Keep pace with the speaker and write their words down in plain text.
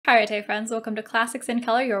Alright, hey friends, welcome to Classics in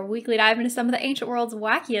Color, your weekly dive into some of the ancient world's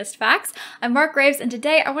wackiest facts. I'm Marc Graves, and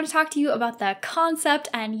today I want to talk to you about the concept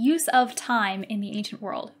and use of time in the ancient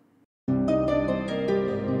world.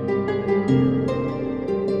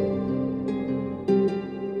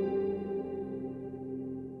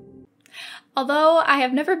 Although I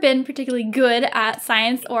have never been particularly good at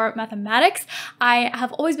science or mathematics, I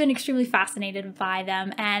have always been extremely fascinated by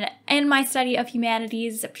them, and in my study of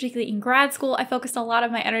humanities, particularly in grad school, I focused a lot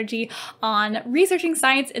of my energy on researching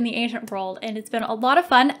science in the ancient world, and it's been a lot of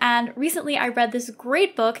fun. And recently I read this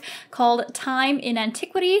great book called Time in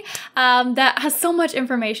Antiquity that has so much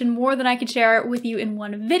information, more than I could share with you in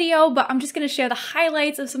one video, but I'm just going to share the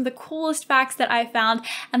highlights of some of the coolest facts that I found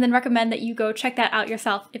and then recommend that you go check that out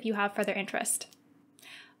yourself if you have further interest.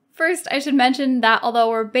 First, I should mention that although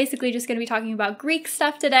we're basically just going to be talking about Greek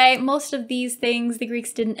stuff today, most of these things the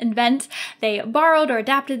Greeks didn't invent. They borrowed or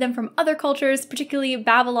adapted them from other cultures, particularly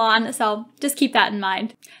Babylon, so just keep that in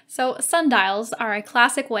mind. So sundials are a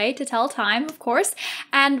classic way to tell time, of course,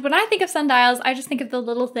 and when I think of sundials, I just think of the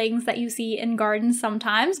little things that you see in gardens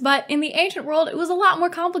sometimes, but in the ancient world, it was a lot more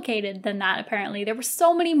complicated than that, apparently. There were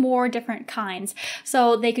so many more different kinds.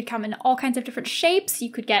 So they could come in all kinds of different shapes.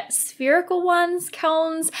 You could get spherical ones,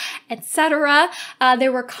 cones, etc.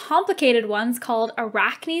 There were complicated ones called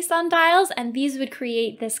arachne sundials, and these would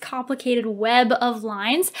create this complicated web of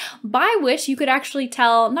lines by which you could actually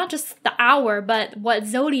tell not just the hour, but what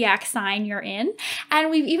zodiac sign you're in. And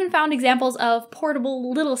we've even found examples of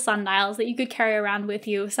portable little sundials that you could carry around with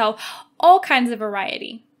you, so all kinds of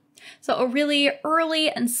variety. So a really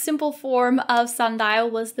early and simple form of sundial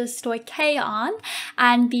was the stoicheion,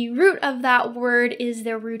 and the root of that word is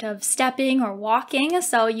the root of stepping or walking,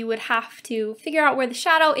 so you would have to figure out where the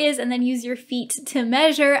shadow is and then use your feet to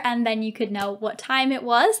measure, and then you could know what time it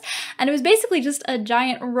was. And it was basically just a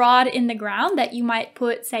giant rod in the ground that you might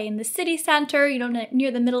put, say, in the city center,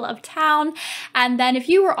 near the middle of town, and then if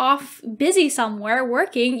you were off busy somewhere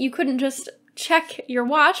working, you couldn't just check your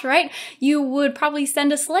watch, right? You would probably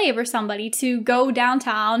send a slave or somebody to go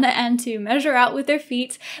downtown and to measure out with their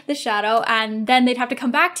feet the shadow, and then they'd have to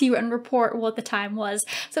come back to you and report what the time was.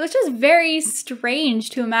 So it's just very strange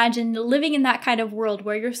to imagine living in that kind of world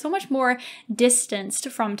where you're so much more distanced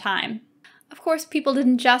from time. Of course, people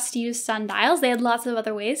didn't just use sundials, they had lots of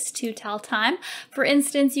other ways to tell time. For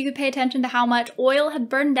instance, you could pay attention to how much oil had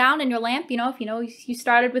burned down in your lamp. If you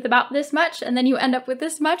started with about this much and then you end up with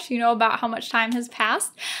this much, you know about how much time has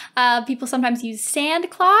passed. People sometimes use sand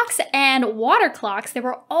clocks and water clocks. There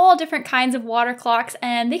were all different kinds of water clocks,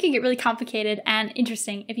 and they could get really complicated and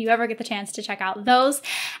interesting if you ever get the chance to check out those.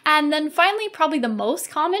 And then finally, probably the most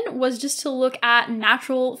common was just to look at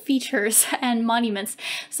natural features and monuments.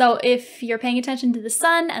 So if you're paying attention to the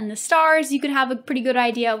sun and the stars, you can have a pretty good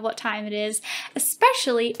idea of what time it is,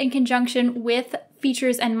 especially in conjunction with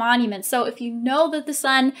features and monuments. So if you know that the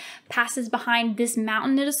sun passes behind this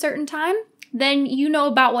mountain at a certain time, then you know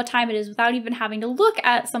about what time it is without even having to look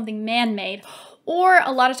at something man-made. Or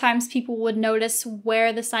a lot of times people would notice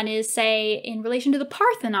where the sun is, say, in relation to the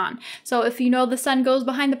Parthenon. So if you know the sun goes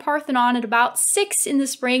behind the Parthenon at about 6 in the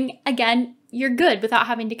spring, again, you're good without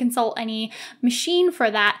having to consult any machine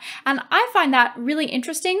for that. And I find that really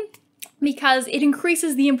interesting because it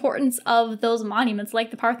increases the importance of those monuments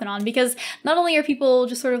like the Parthenon, because not only are people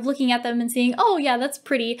just sort of looking at them and seeing, oh yeah, that's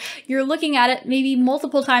pretty, you're looking at it maybe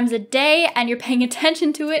multiple times a day and you're paying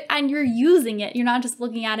attention to it and you're using it. You're not just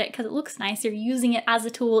looking at it because it looks nice, you're using it as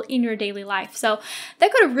a tool in your daily life. So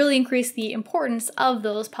that could have really increased the importance of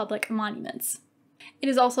those public monuments. It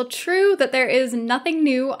is also true that there is nothing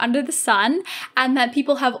new under the sun, and that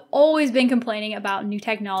people have always been complaining about new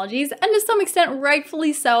technologies, and to some extent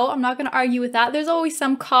rightfully so. I'm not going to argue with that. There's always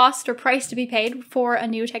some cost or price to be paid for a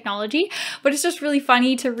new technology, but it's just really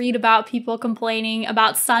funny to read about people complaining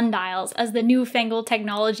about sundials as the newfangled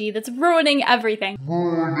technology that's ruining everything.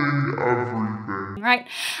 Right?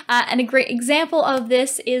 And a great example of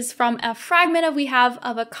this is from a fragment we have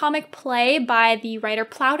of a comic play by the writer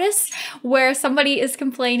Plautus, where somebody is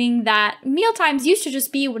complaining that mealtimes used to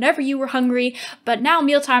just be whenever you were hungry, but now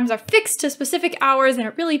mealtimes are fixed to specific hours, and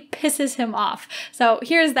it really pisses him off. So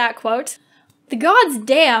here's that quote. "The gods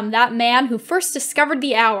damn that man who first discovered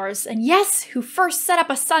the hours, and yes, who first set up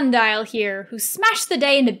a sundial here, who smashed the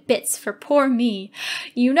day into bits for poor me.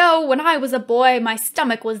 You know, when I was a boy, my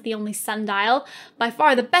stomach was the only sundial, by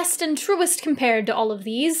far the best and truest compared to all of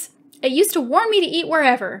these. It used to warn me to eat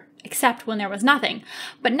wherever, except when there was nothing.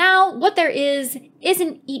 But now, what there is,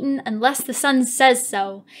 isn't eaten unless the sun says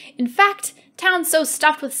so. In fact, town's so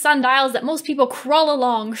stuffed with sundials that most people crawl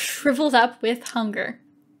along, shriveled up with hunger."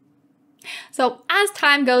 So as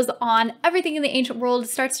time goes on, everything in the ancient world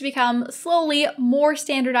starts to become slowly more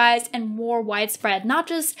standardized and more widespread. Not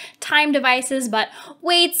just time devices, but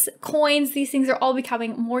weights, coins, these things are all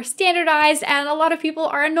becoming more standardized, and a lot of people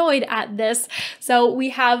are annoyed at this. So we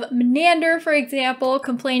have Menander, for example,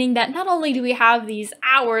 complaining that not only do we have these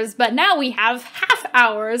hours, but now we have half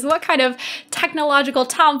hours. What kind of technological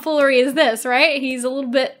tomfoolery is this, right? He's a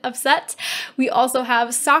little bit upset. We also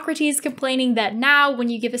have Socrates complaining that now when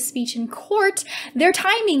you give a speech in court, they're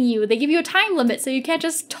timing you. They give you a time limit, so you can't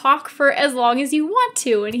just talk for as long as you want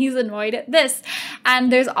to, and he's annoyed at this.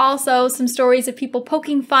 And there's also some stories of people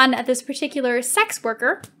poking fun at this particular sex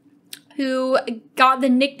worker who got the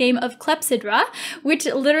nickname of Clepsydra, which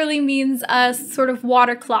literally means a sort of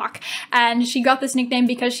water clock. And she got this nickname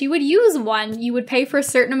because she would use one. You would pay for a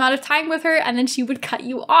certain amount of time with her, and then she would cut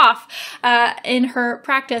you off in her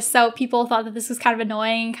practice. So people thought that this was kind of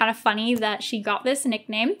annoying, kind of funny that she got this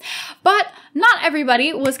nickname. But not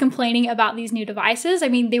everybody was complaining about these new devices. I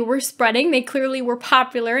mean, they were spreading. They clearly were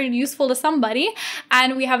popular and useful to somebody.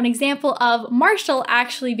 And we have an example of Marshall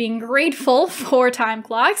actually being grateful for time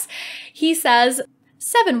clocks. He says,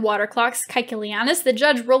 7 water clocks, Caecilianus, the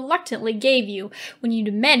judge reluctantly gave you when you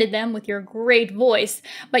demanded them with your great voice.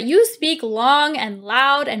 But you speak long and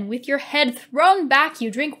loud, and with your head thrown back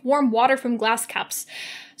you drink warm water from glass cups,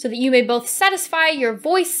 so that you may both satisfy your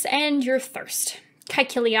voice and your thirst.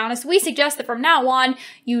 Caecilianus, we suggest that from now on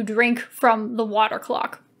you drink from the water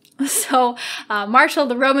clock. So Martial,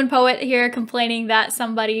 the Roman poet here, complaining that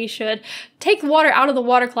somebody should take water out of the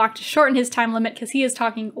water clock to shorten his time limit because he is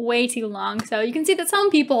talking way too long. So you can see that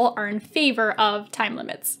some people are in favor of time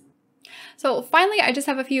limits. So finally, I just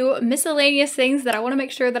have a few miscellaneous things that I want to make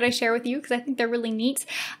sure that I share with you because I think they're really neat.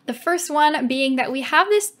 The first one being that we have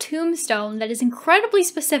this tombstone that is incredibly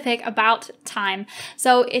specific about time.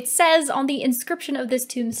 So it says on the inscription of this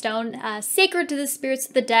tombstone, sacred to the spirits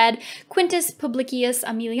of the dead, Quintus Publicius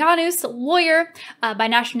Aemilianus, lawyer, by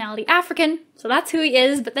nationality African. So that's who he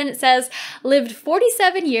is, but then it says, lived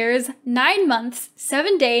 47 years, 9 months,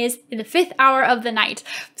 7 days, in the 5th hour of the night.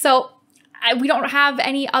 So we don't have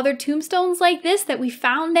any other tombstones like this that we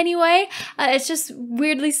found anyway. It's just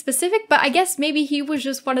weirdly specific, but I guess maybe he was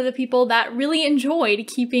just one of the people that really enjoyed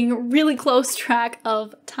keeping really close track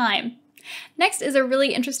of time. Next is a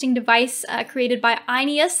really interesting device created by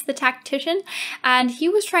Aeneas, the tactician, and he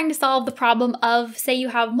was trying to solve the problem of, say you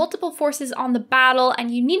have multiple forces on the battle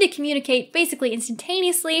and you need to communicate basically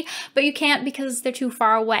instantaneously, but you can't because they're too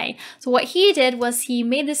far away. So what he did was he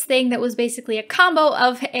made this thing that was basically a combo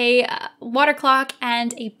of a water clock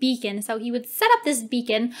and a beacon. So he would set up this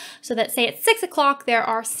beacon so that, say at 6 o'clock, there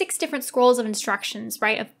are 6 different scrolls of instructions,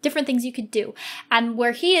 right, of different things you could do. And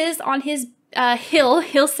where he is on his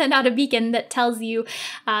he'll send out a beacon that tells you,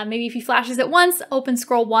 maybe if he flashes it once, open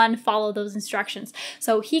scroll 1, follow those instructions.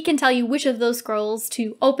 So he can tell you which of those scrolls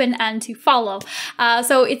to open and to follow.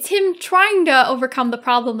 So it's him trying to overcome the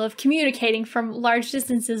problem of communicating from large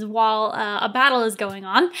distances while a battle is going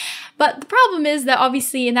on. But the problem is that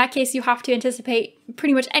obviously in that case you have to anticipate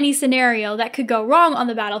pretty much any scenario that could go wrong on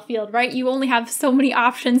the battlefield, right? You only have so many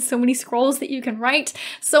options, so many scrolls that you can write,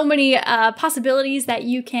 so many possibilities that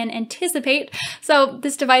you can anticipate. So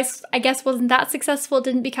this device, I guess, wasn't that successful. It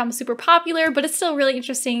didn't become super popular, but it's still really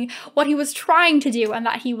interesting what he was trying to do and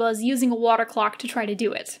that he was using a water clock to try to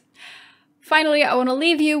do it. Finally, I want to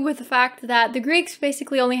leave you with the fact that the Greeks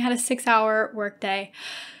basically only had a 6-hour workday.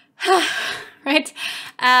 Right?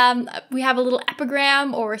 We have a little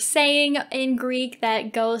epigram or saying in Greek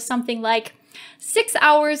that goes something like, 6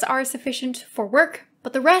 hours are sufficient for work,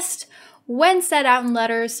 but the rest, when set out in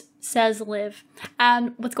letters, says live.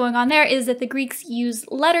 And what's going on there is that the Greeks use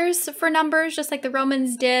letters for numbers, just like the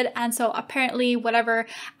Romans did, and so apparently whatever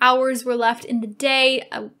hours were left in the day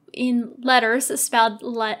in letters spelled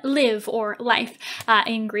live or life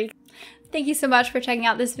in Greek. Thank you so much for checking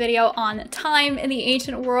out this video on time in the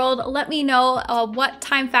ancient world. Let me know what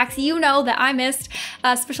time facts you know that I missed.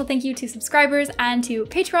 Special thank you to subscribers and to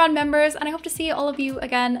Patreon members, and I hope to see all of you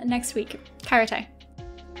again next week. Kairate.